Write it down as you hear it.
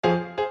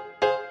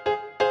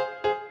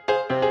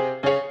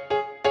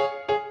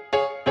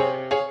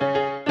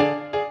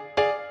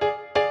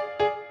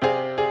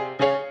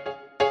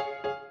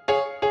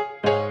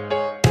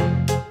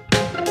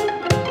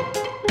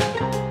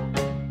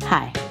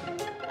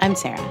I'm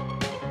Sarah,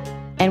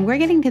 and we're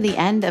getting to the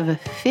end of a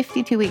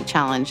 52-week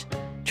challenge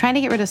trying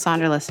to get rid of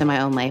Sonderlust in my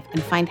own life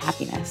and find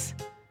happiness.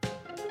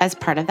 As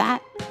part of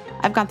that,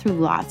 I've gone through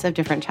lots of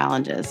different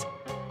challenges,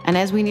 and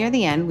as we near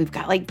the end, we've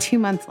got like 2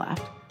 months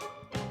left.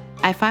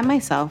 I find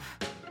myself,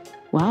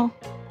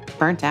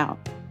 burnt out.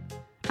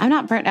 I'm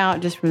not burnt out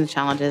just from the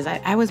challenges.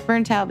 I was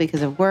burnt out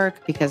because of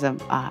work, because of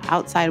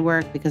outside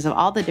work, because of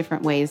all the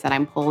different ways that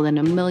I'm pulled in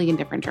a million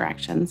different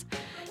directions.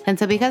 And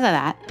so because of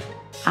that,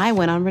 I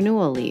went on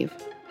renewal leave.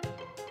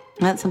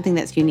 That's something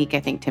that's unique, I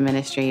think, to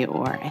ministry,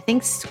 or I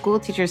think school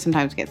teachers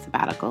sometimes get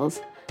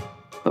sabbaticals.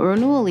 But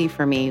renewal leave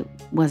for me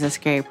was a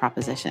scary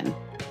proposition.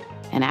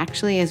 And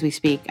actually, as we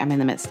speak, I'm in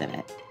the midst of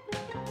it.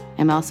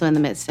 I'm also in the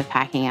midst of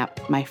packing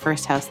up my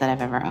first house that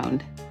I've ever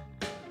owned.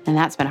 And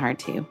that's been hard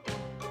too.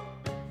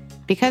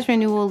 Because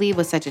renewal leave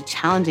was such a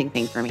challenging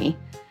thing for me,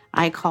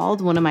 I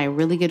called one of my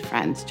really good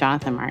friends,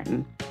 Jonathan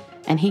Martin,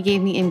 and he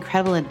gave me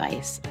incredible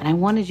advice, and I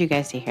wanted you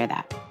guys to hear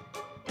that.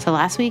 So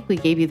last week, we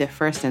gave you the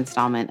first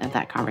installment of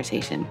that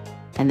conversation.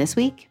 And this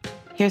week,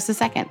 here's the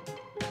second.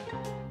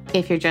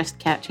 If you're just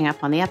catching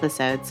up on the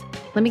episodes,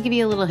 let me give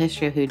you a little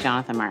history of who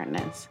Jonathan Martin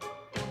is.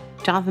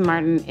 Jonathan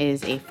Martin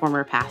is a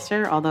former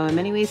pastor, although in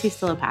many ways he's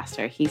still a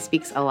pastor. He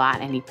speaks a lot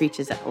and he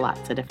preaches at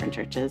lots of different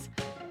churches.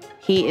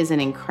 He is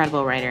an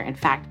incredible writer. In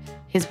fact,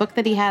 his book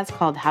that he has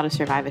called How to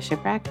Survive a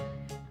Shipwreck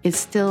is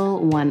still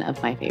one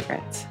of my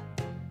favorites.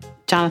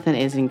 Jonathan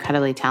is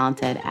incredibly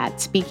talented at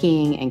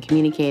speaking and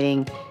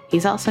communicating.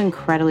 He's also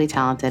incredibly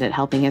talented at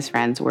helping his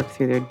friends work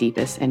through their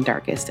deepest and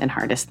darkest and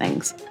hardest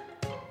things.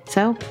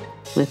 So,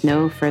 with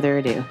no further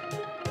ado,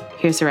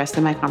 here's the rest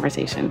of my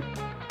conversation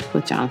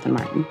with Jonathan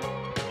Martin.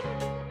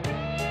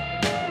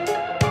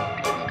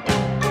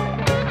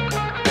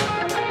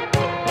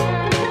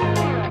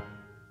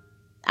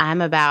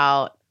 I'm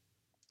about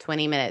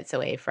 20 minutes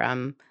away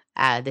from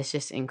this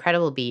just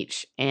incredible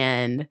beach,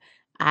 and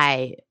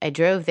I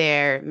drove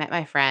there, met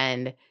my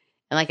friend,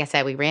 and like I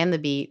said, we ran the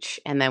beach,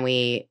 and then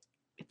we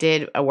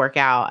did a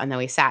workout, and then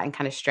we sat and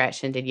kind of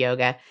stretched and did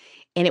yoga.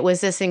 And it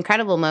was this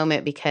incredible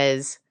moment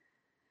because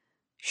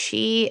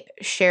she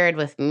shared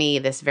with me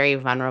this very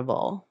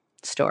vulnerable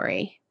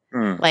story.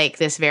 Like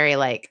this very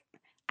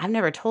I've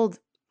never told,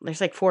 there's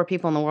like 4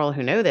 people in the world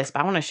who know this, but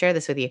I want to share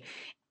this with you.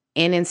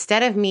 And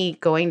instead of me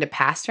going to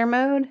pastor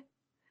mode,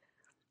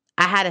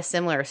 I had a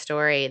similar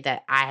story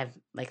that I have,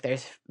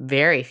 there's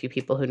very few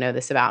people who know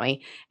this about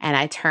me. And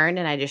I turned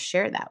and I just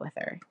shared that with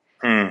her.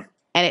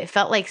 And it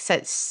felt like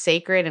such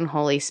sacred and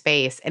holy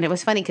space. And it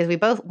was funny because we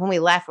both, when we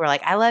left, we were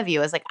like, I love you.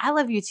 I was like, I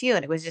love you too.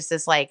 And it was just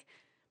this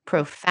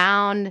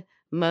profound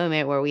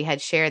moment where we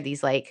had shared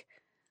these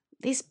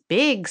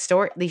big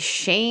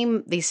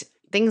these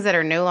things that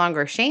are no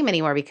longer shame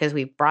anymore because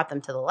we brought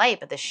them to the light,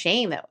 but the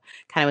shame that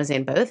kind of was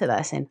in both of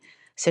us. And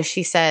so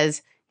she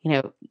says,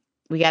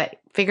 we got to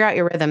figure out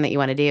your rhythm that you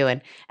want to do.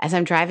 And as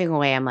I'm driving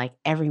away, I'm like,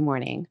 every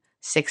morning,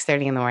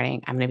 6:30 in the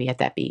morning, I'm going to be at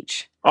that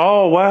beach.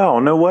 Oh, wow.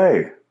 No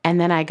way. And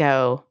then I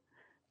go,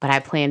 but I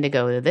plan to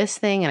go to this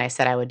thing. And I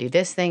said I would do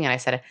this thing.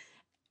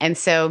 And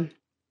so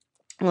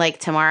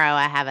tomorrow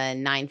I have a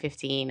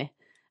 9:15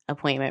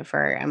 appointment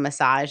for a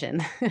massage.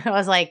 And I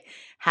was like,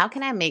 how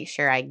can I make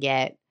sure I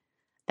get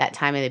that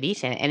time at the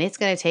beach in? And it's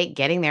going to take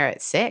getting there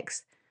at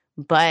 6.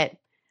 But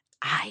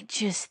I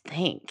just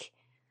think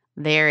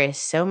there is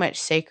so much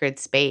sacred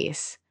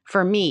space.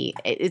 For me,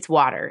 it's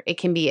water. It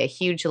can be a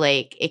huge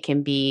lake. It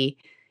can be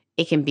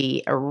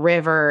a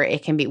river.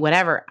 It can be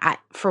whatever.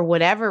 For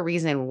whatever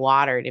reason,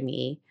 water to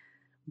me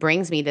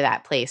brings me to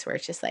that place where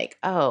it's just like,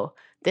 oh,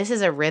 this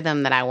is a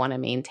rhythm that I want to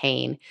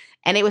maintain.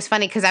 And it was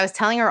funny because I was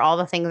telling her all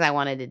the things I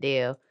wanted to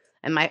do.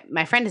 And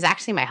my friend is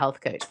actually my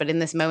health coach. But in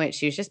this moment,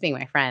 she was just being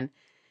my friend.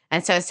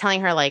 And so I was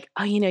telling her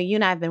you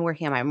and I have been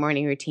working on my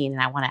morning routine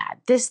and I want to add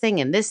this thing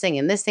and this thing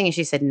and this thing. And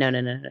she said, no,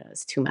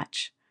 it's too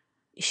much.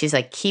 She's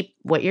like, keep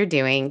what you're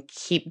doing,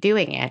 keep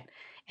doing it.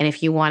 And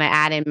if you want to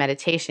add in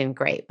meditation,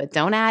 great. But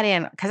don't add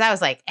in, because I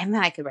was like, and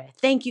then I could write a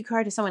thank you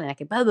card to someone and I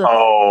could blah,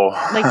 blah,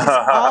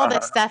 just all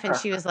this stuff. And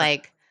she was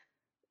like,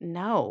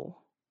 no,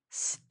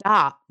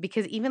 stop.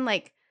 Because even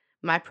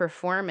my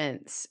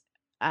performance,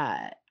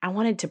 I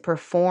wanted to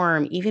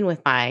perform even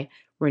with my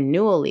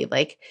renewal leave.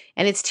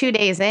 And it's 2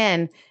 days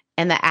in.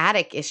 And the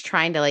addict is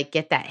trying to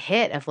get that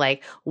hit of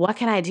what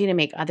can I do to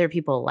make other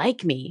people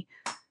like me?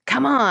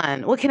 Come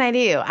on, what can I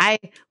do? I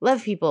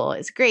love people.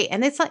 It's great.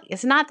 And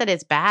it's not that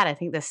it's bad. I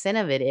think the sin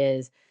of it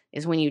is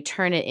when you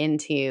turn it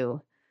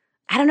into,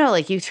 I don't know,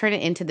 you turn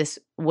it into this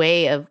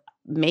way of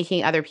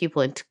making other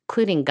people,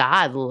 including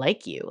God,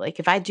 like you.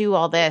 If I do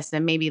all this,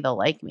 then maybe they'll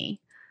like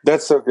me.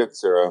 That's so good,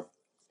 Sarah.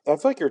 I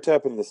feel like you're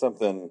tapping into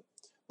something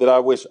that I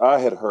wish I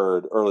had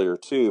heard earlier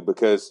too,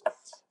 because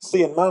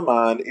see, in my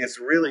mind, it's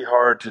really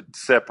hard to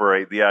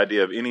separate the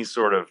idea of any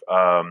sort of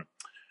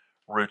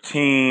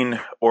routine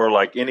or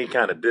any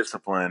kind of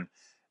discipline.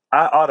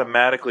 I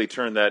automatically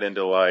turn that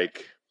into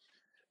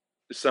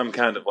some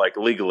kind of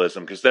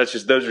legalism, because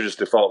those are just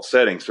default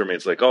settings for me.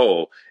 It's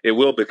it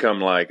will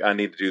become I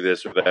need to do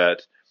this or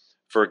that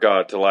for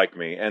God to like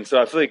me. And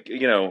so I feel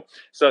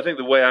so I think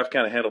the way I've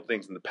kind of handled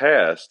things in the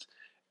past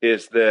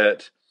is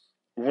that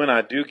when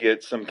I do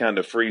get some kind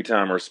of free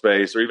time or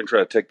space, or even try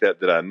to take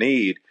that I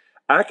need,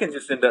 I can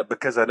just end up,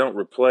 because I don't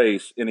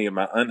replace any of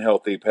my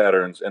unhealthy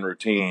patterns and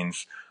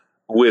routines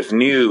with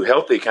new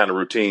healthy kind of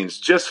routines,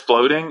 just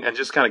floating and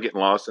just kind of getting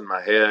lost in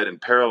my head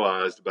and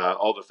paralyzed by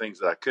all the things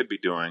that I could be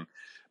doing,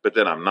 but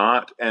then I'm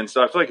not. And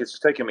so I feel like it's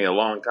just taken me a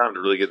long time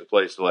to really get to the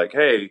place to like,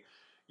 hey,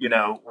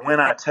 when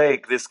I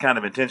take this kind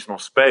of intentional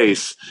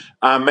space,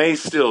 I may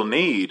still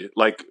need,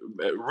 like,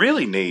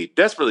 really need,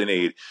 desperately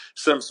need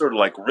some sort of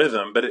like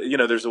rhythm. But,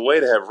 there's a way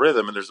to have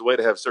rhythm, and there's a way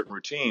to have certain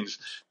routines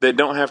that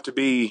don't have to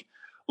be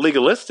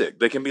legalistic.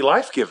 They can be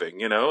life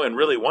giving, and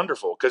really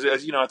wonderful. Because,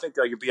 as I think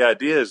like the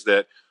idea is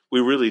that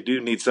we really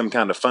do need some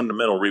kind of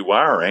fundamental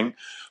rewiring.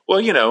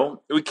 Well,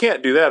 we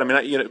can't do that. I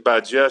mean, by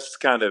just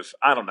kind of,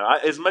 I don't know,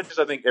 as much as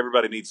I think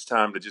everybody needs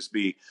time to just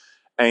be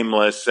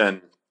aimless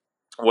and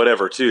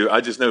whatever too.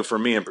 I just know for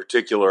me in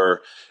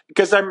particular,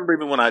 because I remember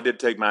even when I did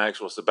take my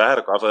actual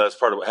sabbatical, I thought that's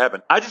part of what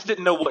happened. I just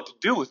didn't know what to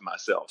do with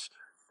myself.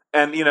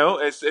 And,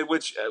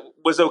 which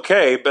was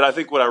okay. But I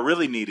think what I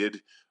really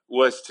needed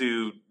was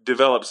to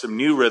develop some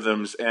new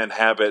rhythms and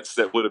habits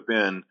that would have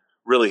been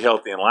really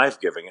healthy and life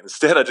giving. And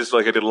instead, I just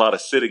I did a lot of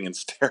sitting and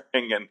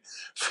staring and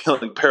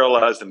feeling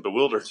paralyzed and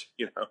bewildered,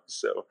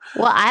 so.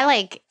 Well,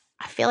 I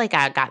feel like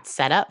I got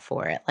set up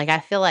for it. Like, I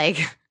feel like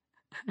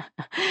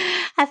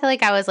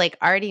I was like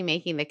already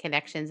making the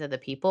connections of the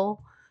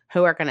people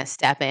who are going to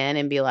step in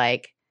and be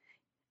like,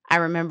 I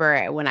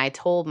remember when I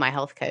told my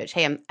health coach,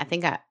 hey, I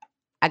think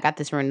I got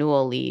this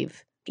renewal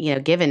leave,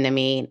 given to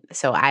me.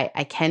 So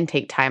I can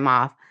take time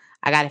off.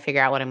 I got to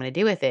figure out what I'm going to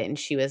do with it. And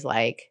she was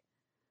like,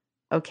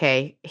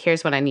 okay,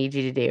 here's what I need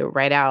you to do.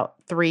 Write out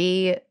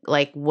 3,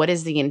 like, what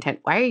is the intent?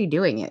 Why are you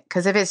doing it?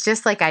 Because if it's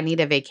just like I need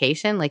a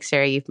vacation, like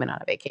Sarah, you've been on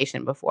a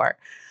vacation before.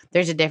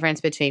 There's a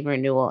difference between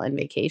renewal and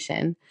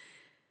vacation.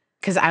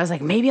 Because I was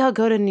like, maybe I'll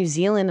go to New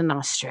Zealand and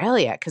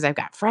Australia because I've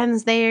got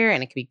friends there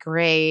and it could be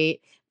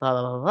great. Blah,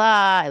 blah, blah,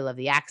 blah. I love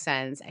the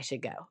accents. I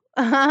should go.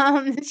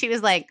 She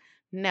was like,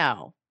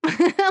 no.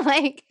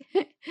 Like,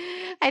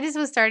 I just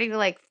was starting to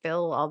like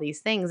feel all these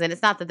things. And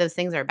it's not that those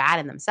things are bad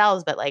in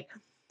themselves, but like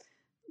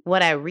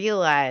what I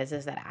realized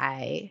is that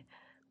I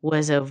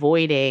was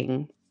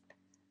avoiding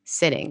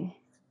sitting.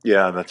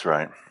 Yeah, that's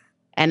right.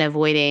 And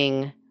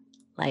avoiding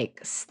like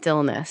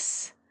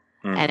stillness.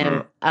 Mm-hmm.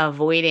 And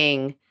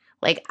avoiding,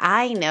 like,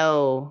 I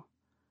know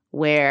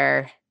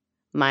where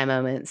my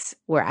moments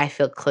where I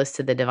feel close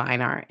to the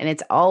divine are. And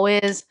it's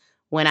always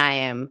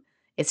when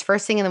it's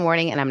first thing in the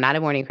morning, and I'm not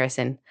a morning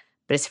person,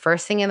 but it's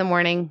first thing in the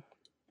morning.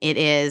 It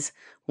is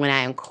when I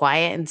am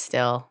quiet and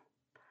still.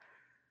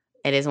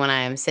 It is when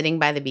I am sitting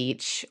by the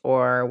beach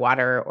or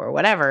water or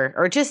whatever,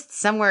 or just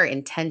somewhere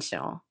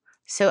intentional.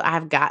 So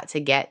I've got to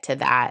get to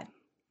that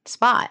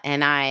spot,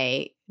 and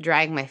I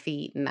drag my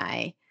feet, and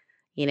I,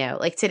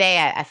 like today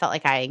I felt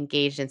like I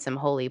engaged in some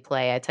holy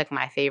play. I took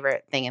my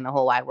favorite thing in the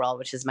whole wide world,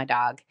 which is my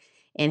dog,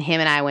 and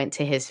him and I went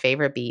to his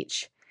favorite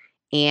beach.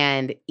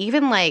 And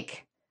even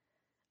like,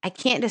 I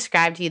can't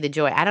describe to you the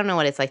joy. I don't know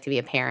what it's like to be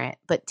a parent,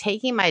 but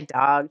taking my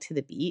dog to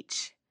the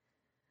beach,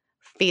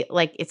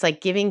 like it's like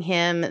giving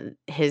him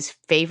his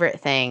favorite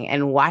thing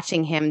and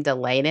watching him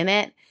delight in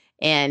it.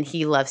 And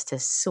he loves to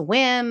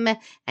swim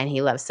and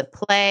he loves to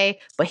play,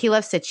 but he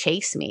loves to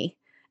chase me.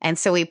 And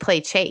so we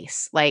play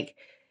chase. Like,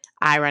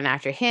 I run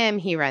after him,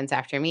 he runs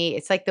after me.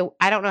 It's like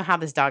I don't know how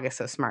this dog is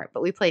so smart,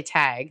 but we play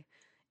tag,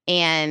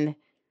 and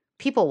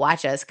people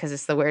watch us because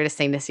it's the weirdest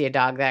thing to see a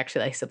dog that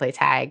actually likes to play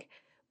tag.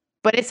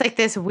 But it's like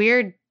this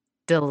weird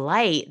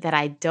delight that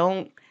I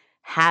don't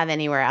have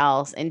anywhere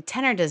else. And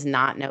Tenor does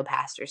not know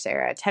Pastor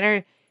Sarah.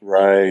 Tenor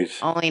right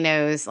only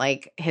knows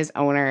like his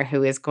owner,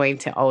 who is going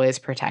to always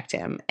protect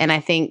him. And I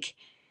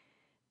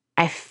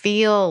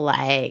feel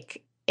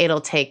like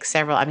it'll take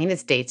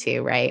it's day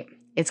 2, right?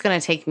 It's going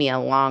to take me a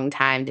long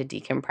time to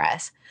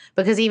decompress,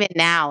 because even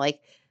now,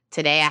 like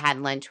today I had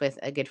lunch with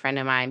a good friend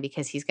of mine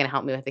because he's going to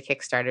help me with the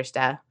Kickstarter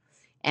stuff.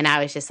 And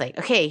I was just like,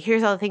 okay,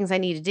 here's all the things I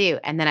need to do.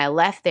 And then I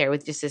left there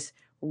with just this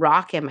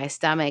rock in my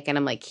stomach. And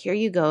I'm like, here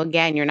you go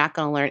again. You're not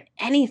going to learn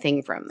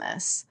anything from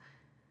this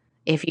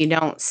if you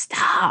don't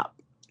stop.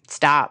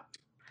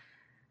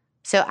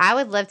 So I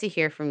would love to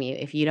hear from you,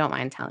 if you don't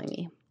mind telling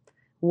me.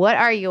 What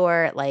are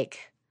your, like,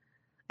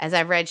 as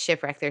I've read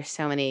Shipwreck, there's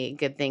so many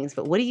good things,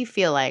 but what do you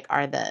feel like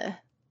are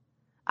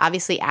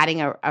obviously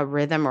adding a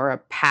rhythm or a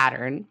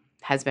pattern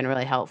has been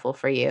really helpful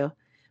for you.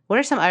 What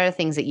are some other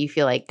things that you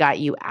feel like got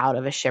you out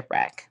of a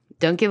shipwreck?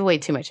 Don't give away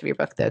too much of your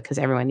book, though, because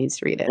everyone needs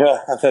to read it. Yeah,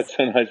 that's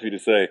so nice of you to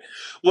say.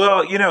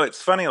 Well,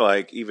 it's funny,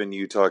 like even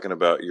you talking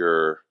about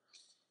your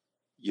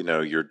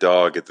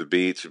dog at the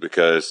beach,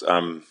 because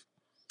I'm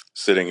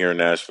sitting here in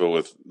Nashville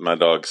with my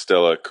dog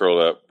Stella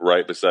curled up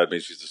right beside me.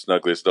 She's the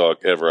snuggliest dog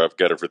ever. I've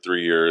got her for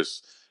 3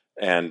 years,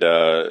 and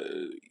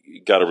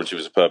got her when she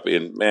was a puppy.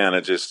 And man,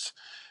 it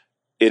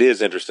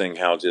is interesting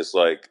how just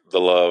like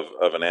the love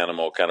of an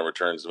animal kind of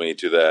returns me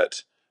to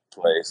that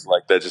place,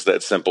 like that, just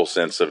that simple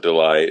sense of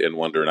delight and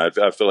wonder. And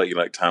I feel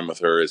like time with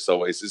her is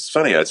always, it's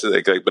funny. I say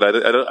like, but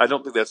I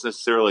don't think that's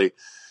necessarily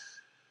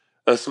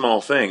a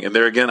small thing. And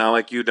there again, I,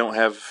 like you, don't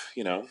have,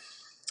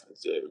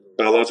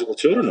 biological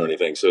children or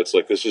anything. So it's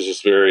like, this is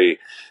just very,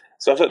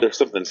 so I thought there's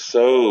something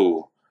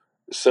so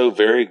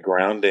very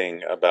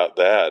grounding about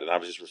that. And I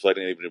was just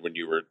reflecting even when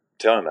you were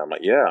telling me, I'm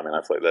like, yeah, I mean,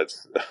 I feel like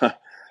that's,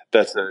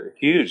 that's a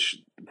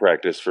huge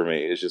practice for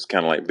me. It's just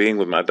kind of like being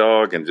with my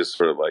dog and just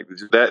sort of like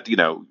that,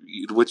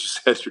 what you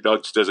said, your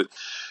dog just doesn't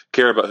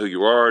care about who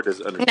you are,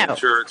 doesn't understand No.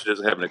 church,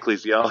 doesn't have an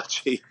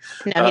ecclesiology.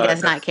 No, he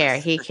does not care.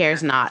 He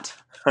cares not.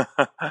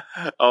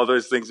 All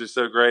those things are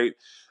so great.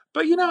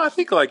 But, I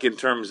think like in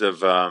terms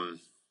of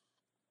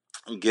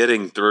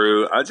getting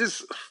through, I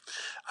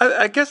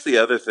guess the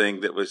other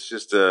thing that was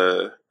just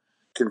a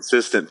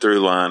consistent through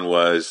line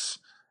was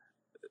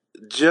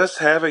just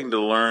having to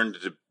learn to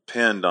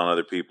depend on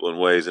other people in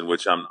ways in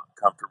which I'm not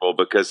comfortable,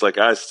 because like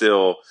I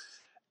still,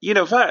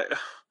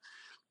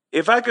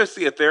 if I go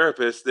see a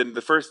therapist, then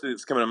the first thing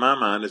that's coming to my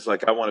mind is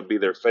like, I want to be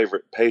their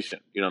favorite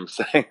patient. You know what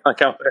I'm saying?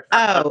 Like,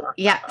 Oh,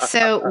 yeah.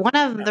 So one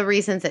of the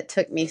reasons it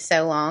took me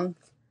so long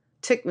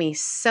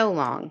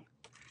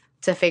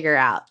to figure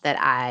out that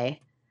I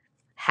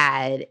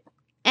had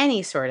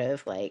any sort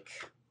of like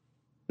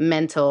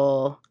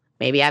mental,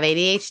 maybe I have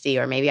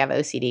ADHD or maybe I have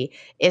OCD,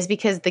 is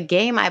because the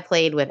game I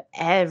played with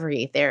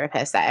every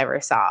therapist I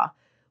ever saw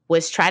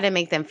was try to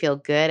make them feel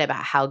good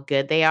about how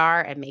good they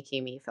are and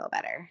making me feel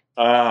better.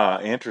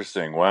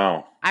 Interesting.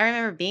 Wow. I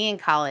remember being in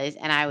college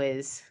and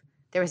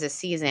there was a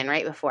season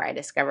right before I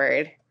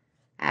discovered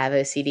I have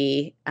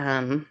OCD,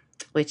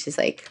 which is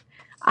like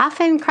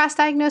often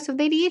cross-diagnosed with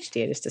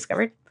ADHD, I just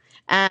discovered.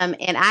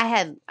 And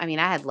I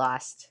had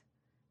lost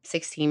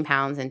 16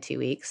 pounds in 2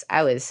 weeks.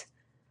 I was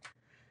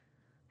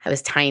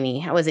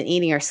tiny. I wasn't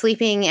eating or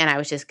sleeping, and I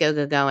was just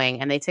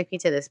going. And they took me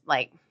to this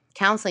like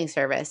counseling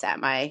service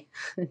at my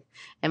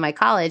in my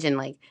college, and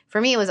like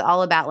for me, it was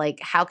all about like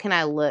how can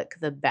I look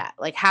the best?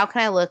 Like how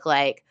can I look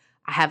like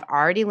I have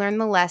already learned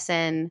the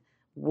lesson?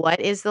 What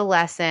is the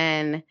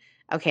lesson?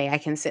 Okay, I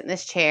can sit in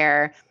this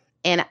chair.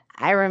 And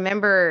I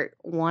remember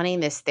wanting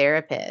this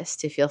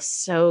therapist to feel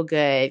so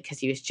good because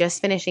he was just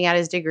finishing out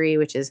his degree,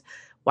 which is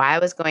why I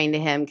was going to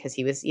him, because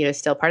he was,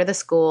 still part of the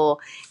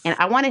school. And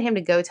I wanted him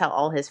to go tell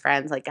all his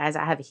friends, like, guys,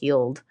 I have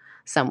healed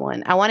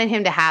someone. I wanted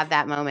him to have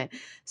that moment.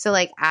 So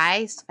like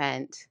I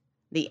spent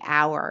the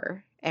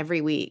hour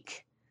every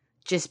week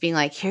just being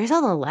like, here's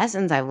all the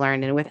lessons I've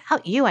learned. And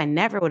without you, I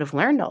never would have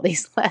learned all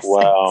these lessons.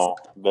 Wow.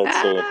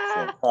 That's so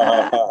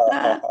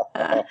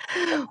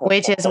interesting.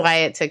 Which is why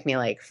it took me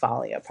like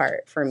falling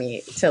apart for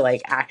me to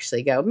like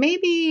actually go,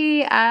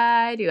 maybe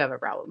I do have a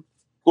problem.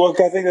 Well,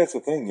 I think that's the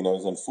thing,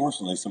 is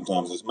unfortunately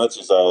sometimes, as much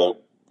as I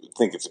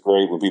think it's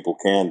great when people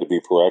can to be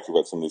proactive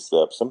about some of these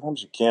steps,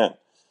 sometimes you can't,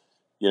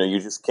 you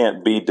just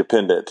can't be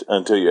dependent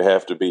until you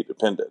have to be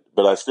dependent.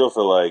 But I still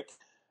feel like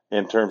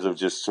in terms of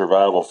just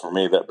survival for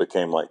me, that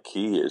became like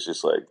key, is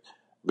just like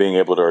being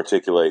able to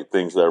articulate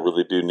things that I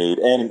really do need,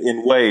 and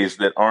in ways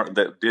that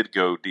did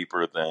go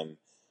deeper than,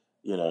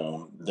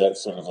 that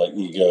sort of like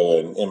ego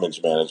and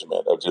image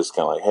management of just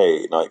kind of like,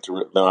 hey,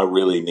 no, I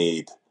really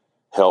need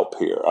help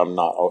here. I'm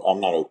not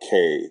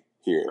okay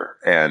here,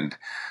 and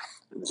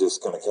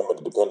just going to come in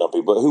to depend on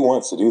people. But who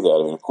wants to do that?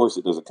 I mean, of course,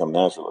 it doesn't come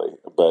naturally,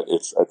 but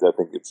I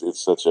think it's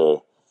such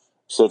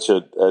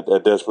a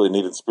desperately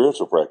needed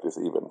spiritual practice,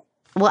 even.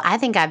 Well, I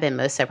think I've been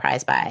most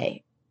surprised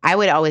by. I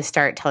would always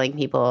start telling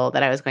people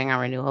that I was going on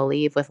renewal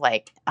leave with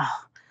like,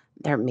 oh,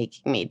 they're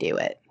making me do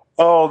it.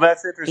 Oh,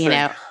 that's interesting.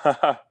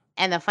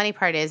 And the funny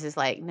part is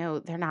like, no,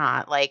 they're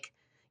not. Like,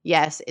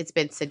 yes, it's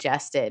been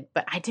suggested,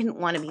 but I didn't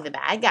want to be the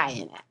bad guy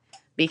in it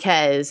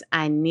because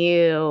I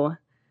knew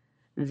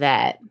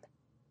that,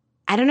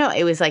 I don't know,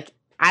 it was like,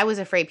 I was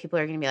afraid people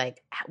are going to be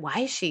like, why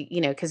is she,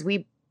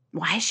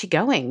 why is she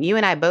going? You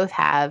and I both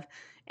have,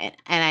 and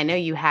I know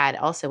you had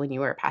also when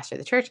you were a pastor of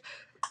the church,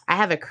 I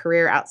have a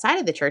career outside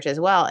of the church as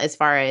well, as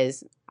far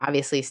as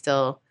obviously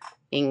still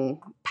being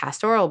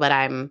pastoral, but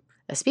I'm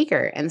a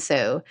speaker. And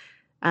so,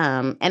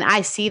 and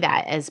I see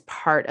that as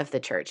part of the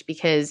church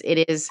because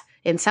it is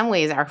in some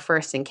ways our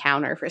first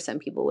encounter for some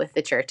people with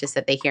the church is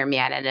that they hear me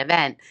at an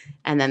event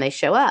and then they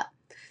show up.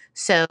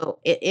 So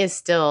it is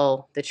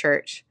still the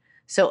church.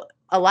 So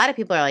a lot of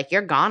people are like,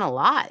 you're gone a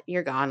lot.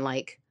 You're gone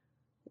like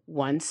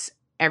once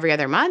every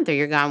other month or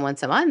you're gone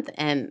once a month.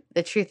 And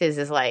the truth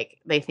is like,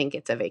 they think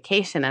it's a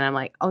vacation. And I'm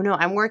like, oh no,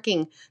 I'm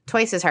working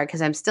twice as hard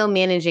because I'm still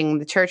managing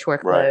the church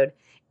workload right.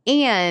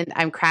 And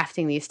I'm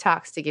crafting these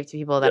talks to give to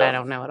people that I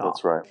don't know at all.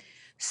 That's right.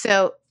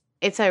 So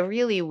it's a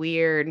really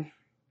weird,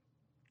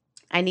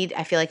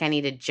 I feel like I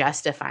need to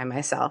justify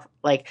myself.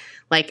 Like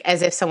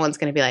as if someone's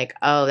going to be like,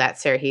 oh,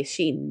 that's Sarah Heath.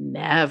 She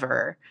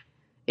never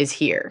is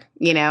here,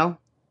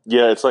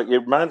 Yeah, it's like, it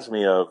reminds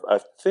me of, I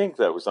think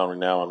that was on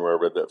Renown where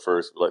I read that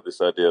first, like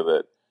this idea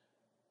that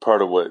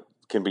part of what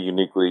can be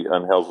uniquely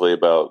unhealthy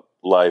about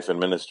life and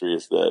ministry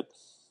is that,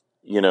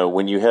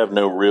 when you have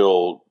no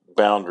real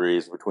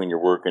boundaries between your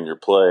work and your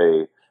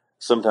play,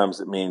 sometimes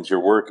it means your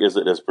work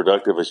isn't as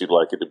productive as you'd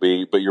like it to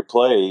be, but your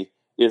play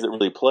isn't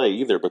really play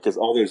either because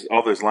all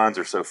those lines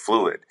are so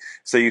fluid.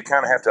 So you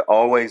kind of have to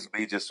always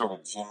be just sort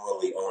of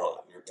generally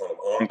on. You're kind of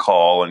on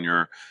call and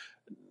you're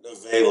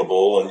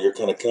available and you're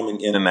kind of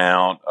coming in and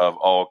out of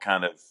all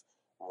kind of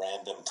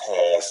random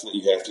tasks that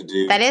you have to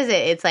do. That is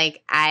it. It's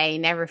like I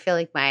never feel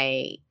like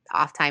my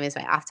off time is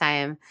my off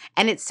time.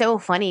 And it's so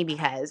funny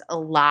because a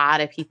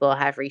lot of people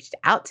have reached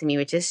out to me,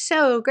 which is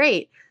so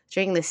great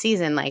during the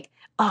season. Like,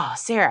 oh,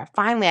 Sarah,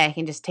 finally I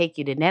can just take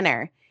you to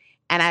dinner.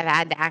 And I've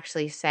had to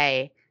actually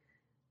say,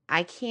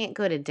 I can't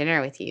go to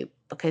dinner with you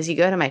because you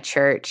go to my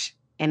church.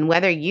 And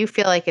whether you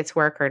feel like it's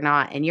work or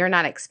not, and you're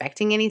not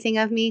expecting anything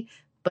of me,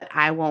 but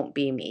I won't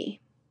be me.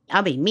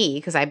 I'll be me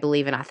because I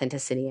believe in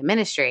authenticity in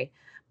ministry,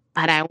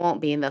 but I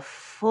won't be in the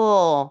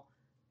full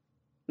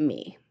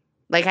me.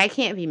 Like I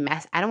can't be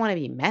I don't want to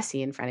be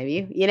messy in front of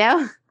you, you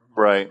know?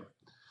 Right.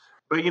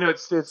 But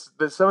it's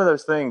some of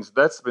those things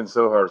that's been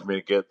so hard for me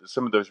to get.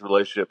 Some of those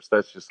relationships,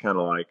 that's just kind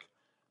of like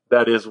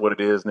that is what it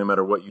is, no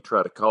matter what you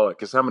try to call it.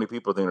 Because how many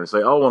people think they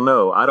say, "Oh, well,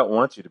 no, I don't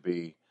want you to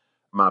be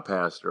my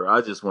pastor.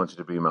 I just want you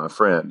to be my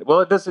friend."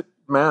 Well, it doesn't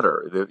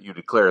matter that you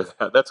declare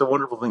that. That's a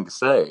wonderful thing to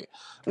say,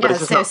 but No, it's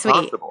just so not sweet.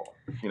 possible.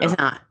 It's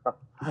not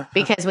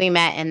because we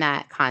met in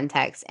that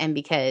context, and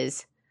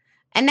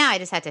now I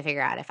just have to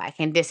figure out if I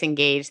can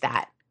disengage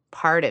that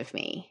part of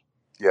me.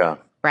 Yeah.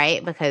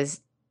 Right,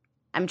 because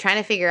I'm trying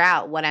to figure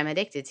out what I'm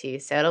addicted to.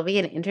 So it'll be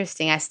an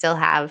interesting. I still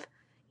have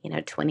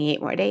 28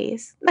 more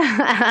days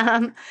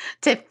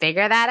to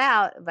figure that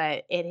out.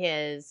 But it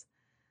is,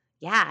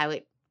 yeah,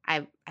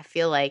 I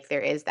feel like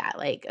there is that,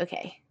 like,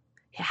 okay,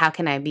 how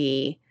can I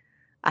be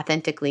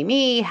authentically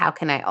me? How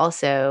can I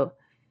also,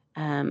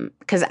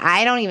 because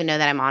I don't even know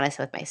that I'm honest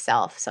with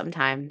myself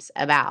sometimes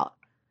about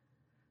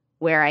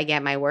where I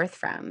get my worth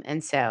from.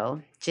 And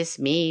so just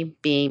me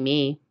being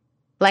me.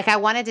 Like I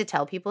wanted to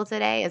tell people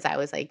today as I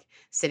was like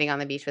sitting on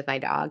the beach with my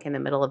dog in the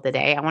middle of the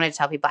day, I wanted to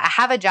tell people I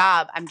have a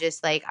job. I'm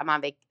just like,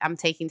 I'm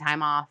taking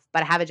time off,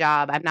 but I have a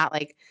job. I'm not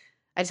like,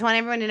 I just want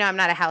everyone to know I'm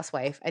not a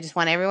housewife. I just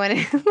want everyone to,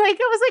 like, I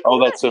was like, Oh,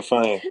 what? that's so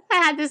funny. I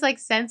had this like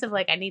sense of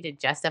like, I need to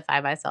justify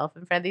myself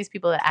in front of these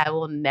people that I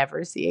will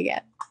never see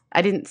again.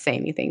 I didn't say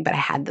anything, but I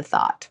had the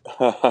thought.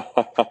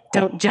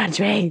 Don't judge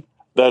me.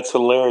 That's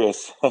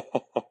hilarious.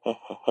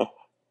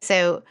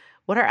 So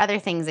what are other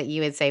things that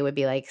you would say would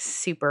be like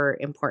super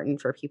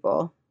important for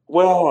people?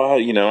 Well,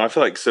 I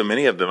feel like so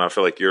many of them, I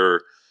feel like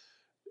you're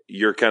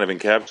kind of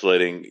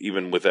encapsulating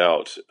even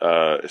without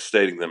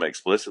stating them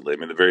explicitly. I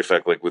mean, the very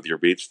fact, like with your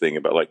beach thing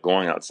about like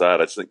going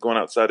outside, I just think going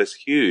outside is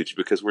huge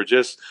because we're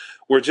just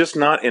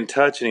not in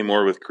touch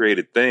anymore with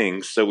created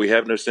things. So we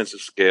have no sense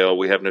of scale.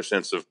 We have no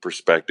sense of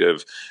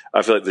perspective.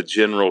 I feel like the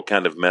general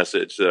kind of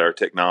message that our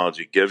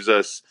technology gives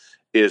us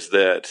is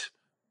that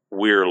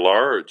we're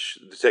large.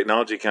 The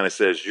technology kind of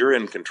says you're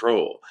in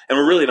control, and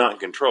we're really not in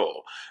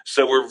control.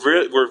 So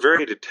we're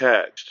very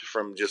detached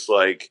from just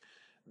like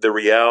the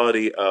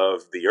reality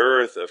of the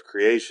earth, of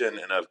creation,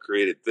 and of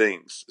created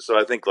things. So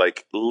I think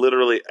like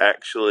literally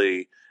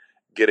actually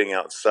getting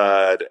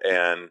outside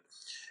and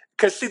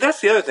because see that's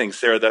the other thing,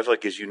 Sarah, that I feel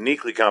like is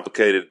uniquely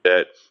complicated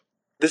that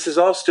this is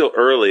all still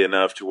early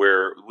enough to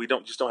where we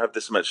don't have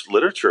this much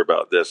literature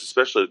about this,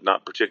 especially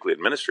not particularly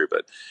in ministry,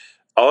 but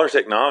all our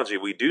technology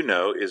we do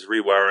know is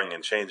rewiring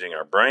and changing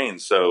our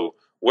brains. So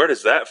where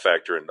does that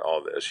factor into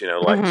all this?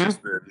 Like just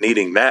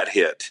needing that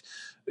hit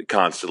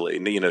constantly,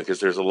 because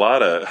there's a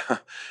lot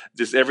of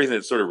just everything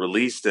that's sort of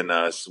released in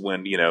us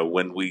when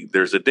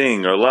there's a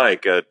ding or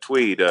like a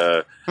tweet,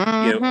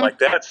 like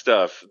that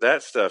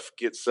stuff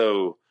gets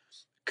so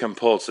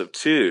compulsive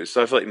too.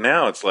 So I feel like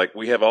now it's like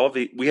we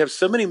have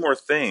so many more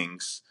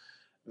things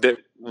that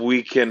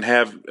we can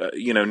have,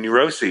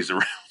 neuroses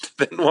around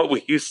than what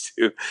we used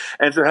to.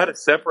 And so how to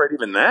separate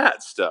even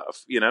that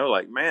stuff,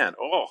 like, man,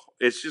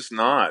 it's just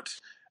not,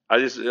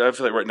 I feel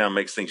like right now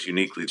makes things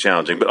uniquely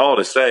challenging, but all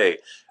to say,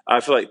 I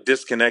feel like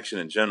disconnection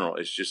in general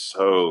is just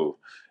so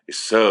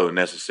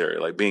necessary.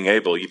 Like being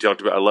able,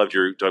 I loved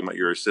your talking about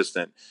your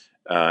assistant,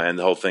 and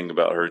the whole thing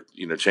about her,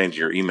 changing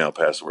your email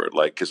password.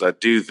 Like, cause I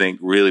do think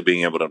really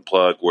being able to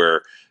unplug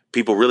where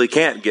people really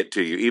can't get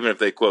to you, even if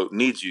they quote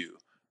need you,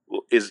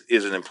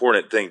 is an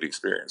important thing to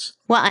experience.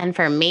 Well, and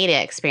for me to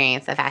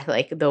experience the fact that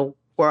like the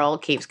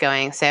world keeps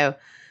going. So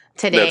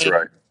today, that's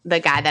right. The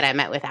guy that I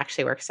met with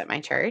actually works at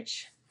my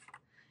church.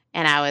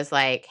 And I was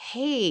like,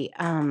 hey,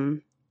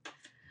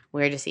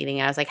 we were just eating.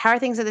 And I was like, how are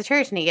things at the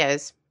church? And he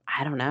goes,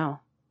 I don't know.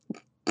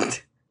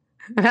 And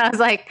I was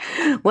like,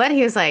 what?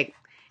 He was like,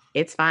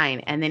 it's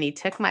fine. And then he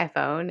took my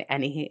phone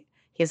and he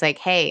was like,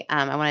 hey,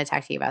 I want to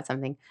talk to you about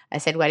something. I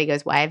said, what? He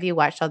goes, why have you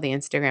watched all the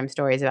Instagram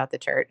stories about the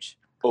church?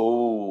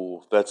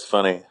 Oh, that's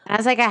funny. And I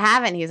was like, I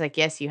haven't. He was like,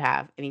 yes, you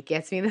have. And he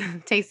gets me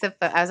takes the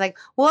phone. I was like,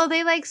 well,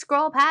 they like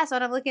scroll past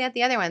when I'm looking at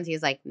the other ones. He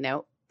was like,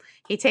 nope.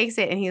 He takes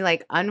it and he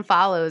like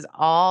unfollows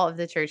all of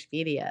the church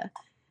media.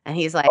 And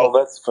he's like, oh,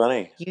 that's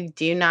funny. You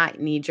do not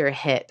need your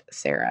hit,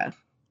 Sarah.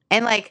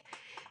 And like,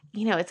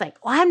 it's like,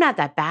 well, I'm not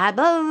that bad,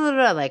 blah, blah,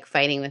 blah, like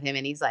fighting with him.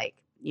 And he's like,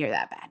 you're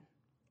that bad.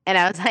 And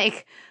I was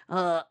like,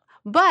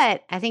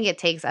 but I think it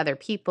takes other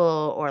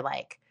people or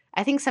like,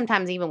 I think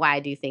sometimes even why I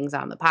do things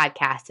on the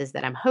podcast is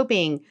that I'm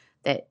hoping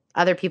that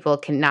other people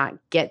cannot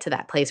get to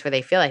that place where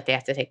they feel like they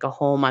have to take a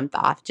whole month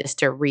off just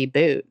to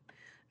reboot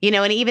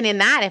And even in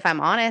that, if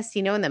I'm honest,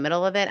 in the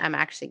middle of it, I'm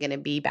actually going to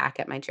be back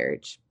at my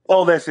church.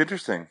 Oh, that's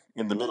interesting.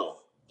 In the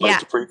middle. Like Yeah.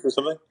 to preach or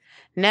something?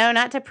 No,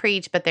 not to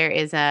preach, but there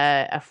is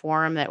a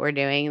forum that we're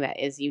doing that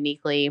is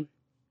uniquely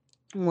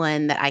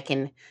one that I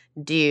can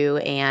do.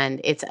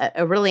 And it's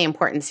a really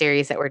important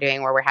series that we're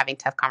doing where we're having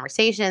tough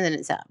conversations, and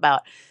it's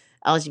about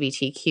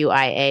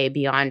LGBTQIA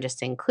beyond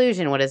just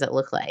inclusion. What does it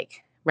look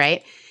like?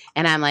 Right.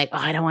 And I'm like, oh,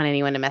 I don't want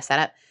anyone to mess that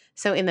up.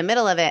 So in the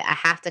middle of it, I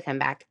have to come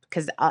back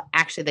because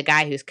actually the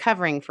guy who's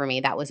covering for me,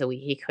 that was a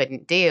week he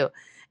couldn't do.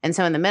 And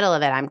so in the middle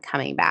of it, I'm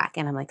coming back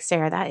and I'm like,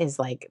 Sarah, that is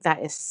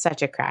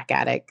such a crack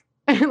addict.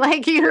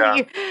 Like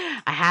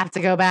I have to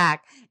go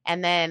back.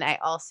 And then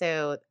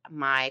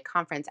my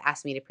conference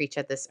asked me to preach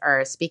at this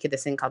or speak at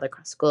this thing called the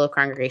School of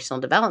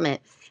Congregational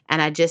Development.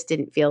 And I just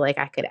didn't feel like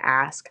I could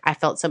ask. I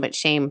felt so much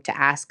shame to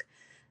ask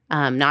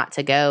not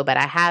to go. But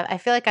I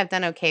feel like I've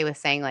done okay with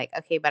saying like,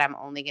 okay, but I'm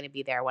only going to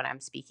be there when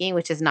I'm speaking,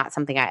 which is not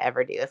something I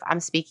ever do. If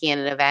I'm speaking at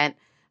an event,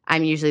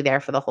 I'm usually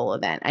there for the whole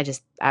event.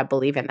 I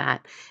believe in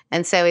that.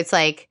 And so it's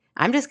like,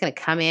 I'm just going to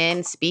come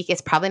in, speak.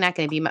 It's probably not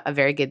going to be a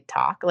very good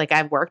talk. Like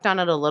I've worked on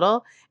it a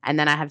little and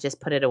then I have just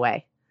put it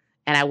away.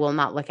 And I will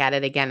not look at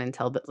it again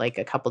until like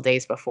a couple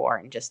days before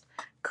and just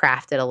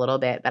craft it a little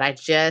bit. But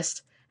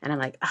and I'm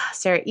like, oh,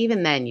 Sarah,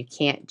 even then you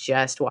can't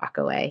just walk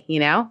away,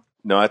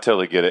 No, I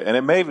totally get it. And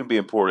it may even be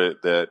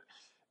important that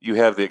you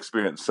have the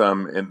experience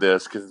some in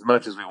this, because as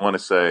much as we want to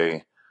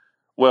say,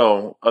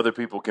 well, other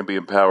people can be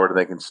empowered and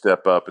they can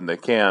step up and they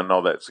can, and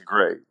all that's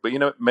great. But,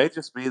 it may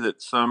just be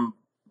that some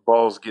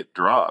balls get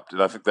dropped.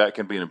 And I think that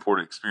can be an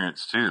important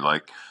experience too.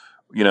 Like,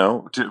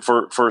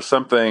 for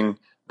something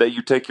that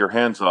you take your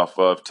hands off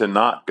of to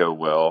not go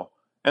well.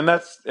 And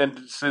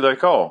to see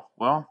like, oh,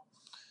 well,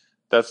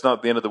 that's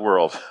not the end of the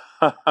world.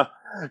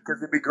 Because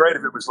it'd be great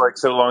if it was like,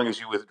 so long as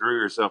you withdrew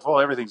yourself, oh,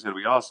 everything's going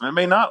to be awesome. It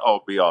may not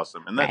all be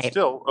awesome, and that's Right.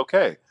 still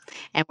okay.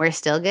 And we're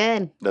still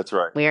good. That's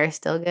right. We are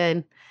still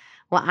good.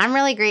 Well, I'm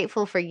really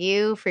grateful for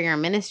you, for your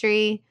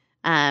ministry.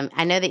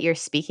 I know that you're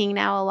speaking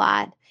now a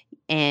lot,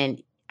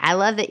 and I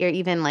love that you're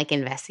even like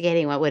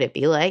investigating what would it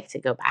be like to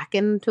go back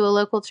into a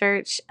local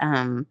church.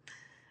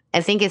 I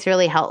think it's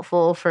really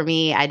helpful for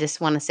me. I just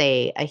want to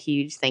say a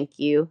huge thank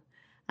you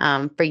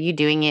for you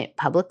doing it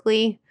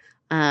publicly.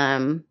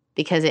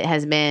 Because it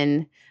has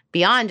been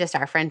beyond just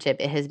our friendship.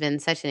 It has been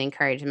such an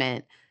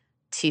encouragement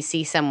to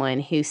see someone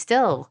who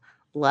still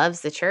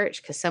loves the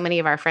church, because so many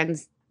of our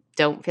friends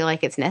don't feel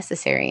like it's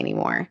necessary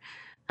anymore.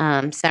 So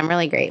I'm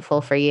really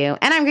grateful for you.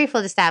 And I'm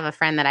grateful just to have a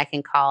friend that I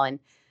can call and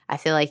I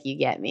feel like you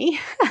get me.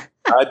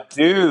 I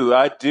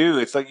do.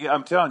 It's like,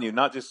 I'm telling you,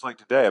 not just like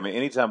today. I mean,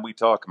 anytime we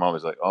talk, I'm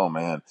always like, oh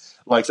man,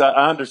 like, so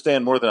I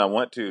understand more than I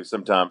want to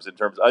sometimes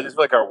I just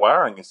feel like our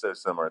wiring is so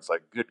similar. It's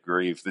like, good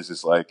grief.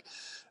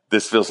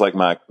 This feels like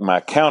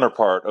my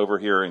counterpart over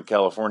here in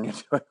California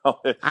doing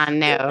all this. I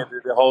know.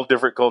 The whole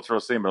different cultural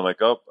scene. I'm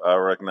like, oh, I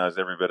recognize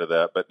every bit of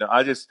that. But no,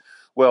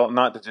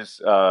 not to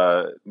just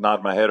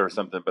nod my head or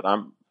something, but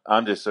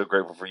I'm just so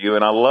grateful for you.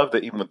 And I love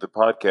that even with the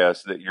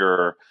podcast that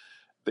you're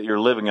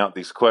living out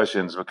these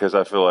questions, because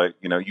I feel like,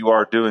 you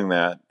are doing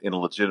that in a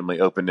legitimately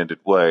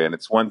open-ended way. And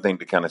it's one thing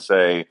to kind of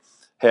say,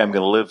 hey, I'm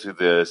going to live through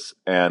this,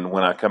 and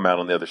when I come out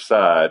on the other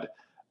side,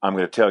 I'm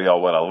going to tell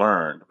y'all what I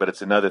learned. But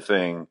it's another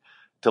thing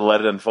to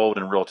let it unfold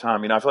in real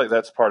time. I feel like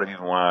that's part of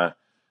even why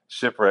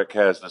Shipwreck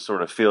has the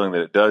sort of feeling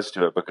that it does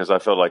to it, because I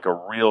felt like a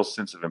real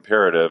sense of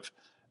imperative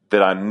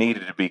that I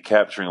needed to be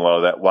capturing a lot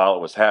of that while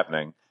it was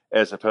happening,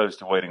 as opposed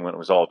to waiting when it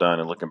was all done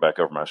and looking back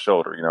over my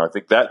shoulder. I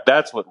think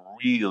that's what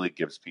really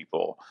gives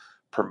people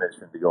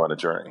permission to go on a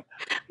journey.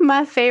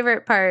 My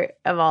favorite part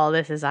of all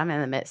this is I'm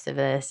in the midst of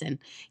this, and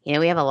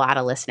we have a lot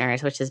of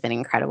listeners, which has been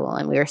incredible,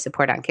 and we were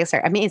supported on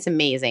Kickstarter. I mean, it's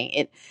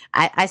amazing.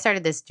 I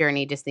started this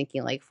journey just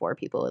thinking like 4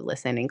 people would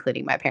listen,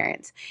 including my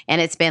parents,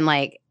 and it's been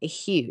like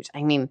huge.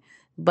 I mean,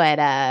 but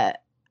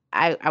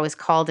I was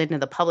called into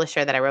the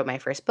publisher that I wrote my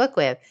first book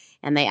with,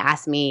 and they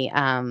asked me.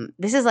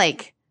 This is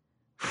like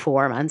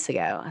 4 months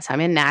ago, so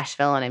I'm in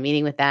Nashville and I'm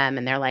meeting with them,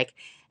 and they're like,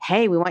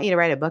 hey, we want you to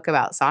write a book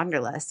about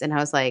Sonderlust. And I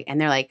was like,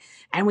 and they're like,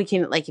 and we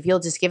can, like, if you'll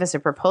just give us a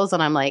proposal.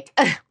 And I'm like,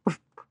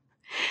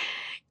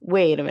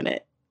 wait a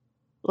minute.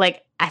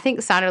 Like, I think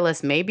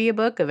Sonderlust may be a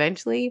book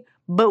eventually,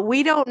 but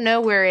we don't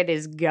know where it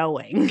is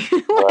going.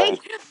 Right.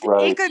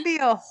 It could be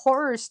a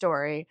horror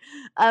story.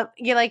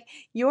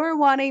 You're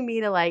wanting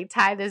me to like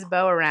tie this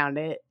bow around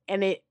it.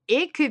 And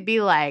it could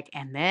be like,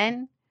 and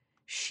then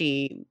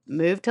she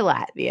moved to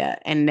Latvia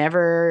and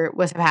never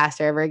was a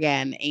pastor ever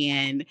again,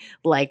 and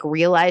like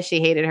realized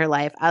she hated her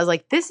life. I was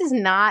like,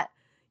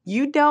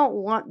 you don't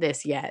want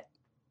this yet.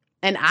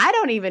 And I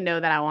don't even know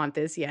that I want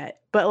this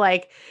yet. But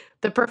like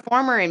the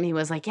performer in me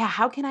was like, yeah,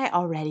 how can I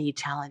already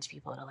challenge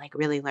people to like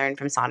really learn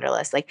from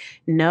Sonderlust? Like,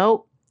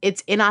 no,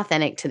 it's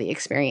inauthentic to the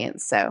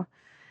experience. So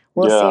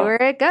we'll see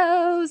where it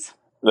goes.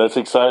 That's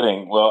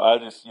exciting. Well, I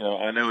just,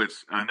 I know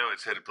it's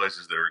headed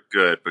places that are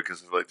good,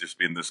 because of like just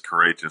being this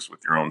courageous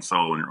with your own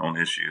soul and your own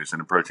issues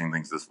and approaching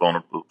things this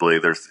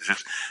vulnerably.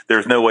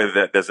 There's no way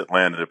that doesn't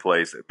land at a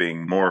place of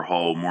being more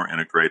whole, more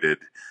integrated,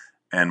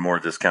 and more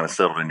just kind of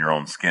settled in your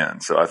own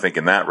skin. So I think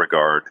in that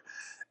regard,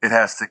 it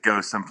has to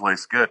go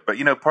someplace good. But,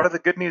 part of the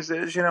good news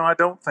is, I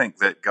don't think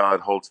that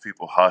God holds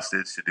people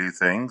hostage to do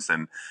things.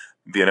 And,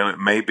 it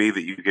may be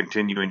that you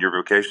continue in your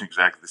vocation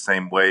exactly the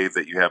same way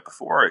that you have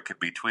before. It could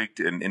be tweaked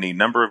in any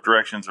number of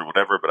directions or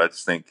whatever. But I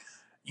just think,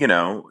 you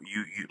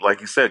like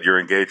you said, you're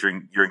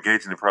engaging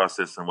the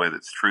process in a way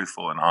that's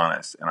truthful and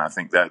honest. And I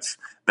think that's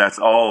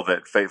all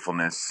that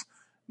faithfulness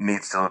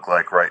needs to look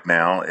like right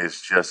now, is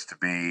just to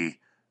be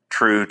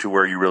true to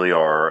where you really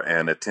are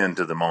and attend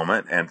to the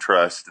moment and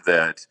trust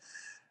that,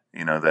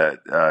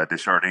 that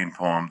Desjardins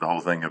poem, the whole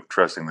thing of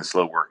trusting the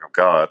slow work of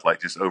God, like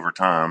just over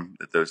time,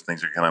 that those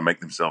things are going to make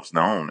themselves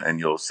known, and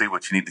you'll see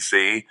what you need to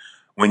see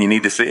when you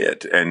need to see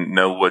it, and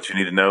know what you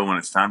need to know when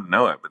it's time to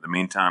know it. But in the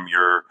meantime,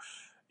 you're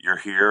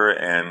here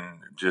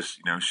and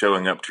just,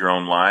 showing up to your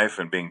own life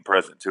and being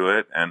present to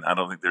it. And I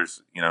don't think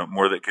there's,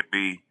 more that could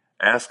be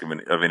asked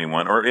of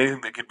anyone, or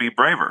anything that could be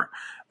braver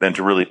than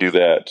to really do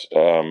that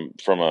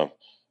from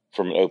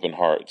an open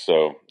heart.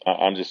 So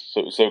I'm just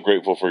so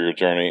grateful for your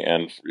journey,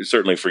 and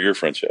certainly for your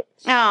friendship.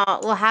 Oh,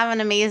 well, have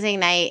an amazing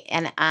night.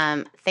 And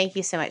thank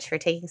you so much for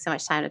taking so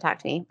much time to talk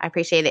to me. I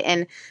appreciate it.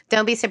 And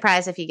don't be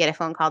surprised if you get a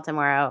phone call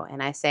tomorrow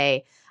and I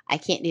say, I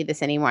can't do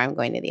this anymore, I'm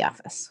going to the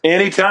office.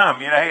 Anytime.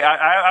 Hey,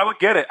 I would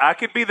get it. I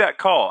could be that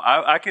call.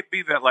 I could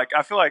be that,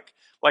 I feel like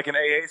an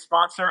AA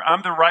sponsor.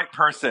 I'm the right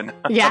person.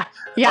 Yeah.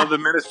 On the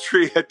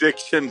ministry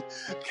addiction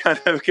kind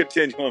of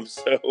continuum.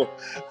 So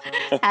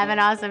have an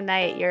awesome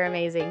night. You're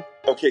amazing.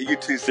 Okay, you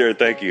too, Sarah.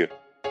 Thank you.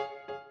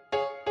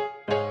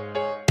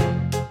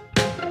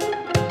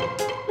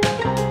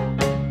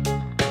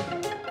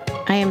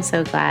 I am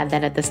so glad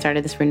that at the start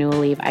of this renewal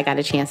leave, I got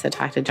a chance to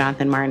talk to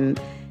Jonathan Martin.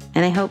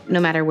 And I hope no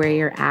matter where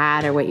you're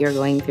at or what you're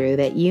going through,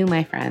 that you,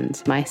 my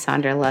friends, my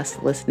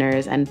Sonderlust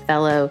listeners and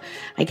fellow,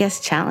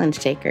 challenge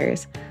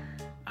takers,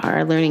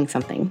 are learning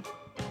something.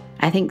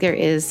 I think there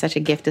is such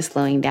a gift of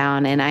slowing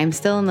down, and I'm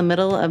still in the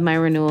middle of my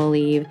renewal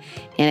leave,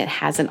 and it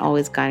hasn't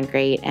always gone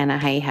great. And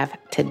I have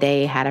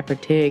today had a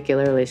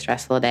particularly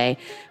stressful day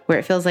where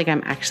it feels like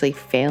I'm actually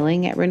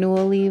failing at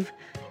renewal leave.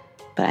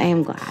 But I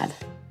am glad.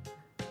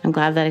 I'm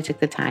glad that I took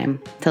the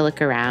time to look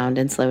around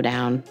and slow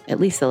down at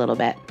least a little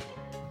bit.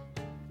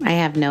 I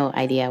have no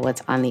idea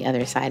what's on the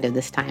other side of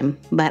this time,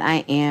 but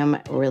I am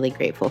really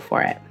grateful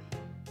for it.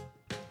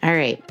 All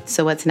right,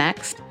 so what's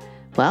next?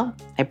 Well,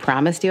 I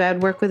promised you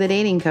I'd work with a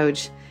dating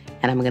coach,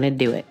 and I'm going to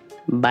do it.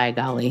 By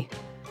golly.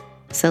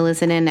 So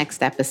listen in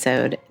next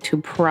episode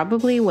to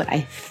probably what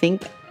I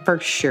think for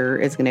sure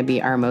is going to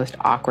be our most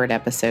awkward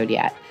episode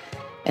yet,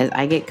 as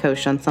I get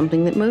coached on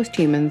something that most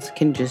humans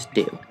can just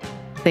do.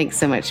 Thanks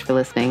so much for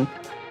listening.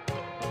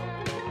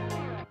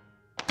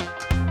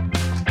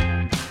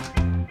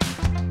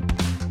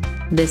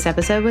 This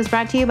episode was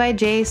brought to you by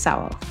Jay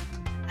Sowell,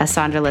 a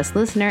Sonderlust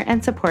listener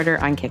and supporter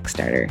on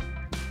Kickstarter.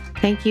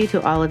 Thank you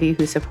to all of you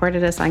who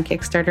supported us on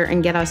Kickstarter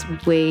and get us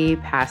way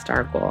past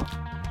our goal.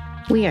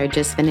 We are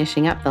just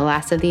finishing up the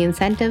last of the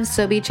incentives,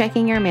 so be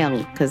checking your mail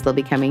because they'll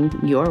be coming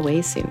your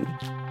way soon.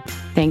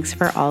 Thanks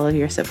for all of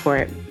your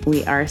support.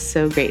 We are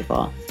so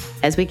grateful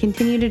as we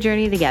continue to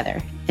journey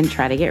together and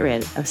try to get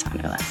rid of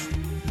Sonderlust.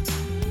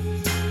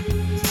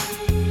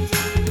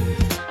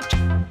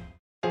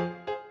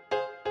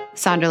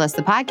 Sonderlust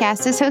the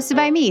podcast is hosted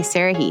by me,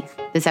 Sarah Heath.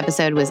 This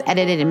episode was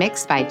edited and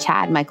mixed by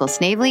Chad Michael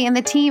Snavely and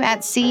the team at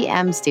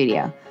CM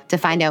Studio. To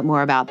find out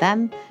more about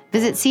them,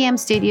 visit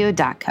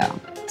cmstudio.co.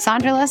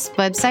 Sonderlust's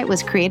website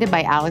was created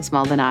by Alex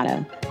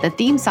Maldonado. The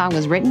theme song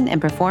was written and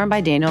performed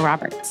by Daniel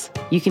Roberts.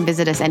 You can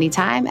visit us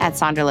anytime at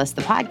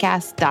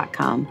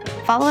sonderlustthepodcast.com.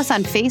 Follow us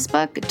on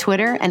Facebook,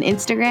 Twitter, and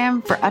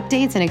Instagram for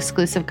updates and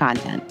exclusive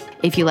content.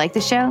 If you like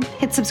the show,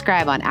 hit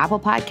subscribe on Apple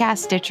Podcasts,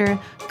 Stitcher,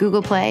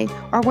 Google Play,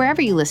 or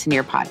wherever you listen to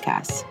your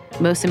podcasts.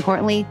 Most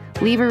importantly,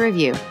 leave a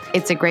review.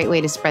 It's a great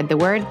way to spread the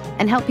word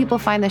and help people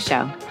find the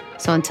show.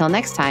 So until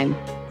next time,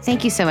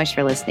 thank you so much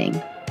for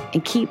listening,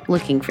 and keep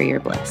looking for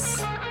your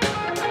bliss.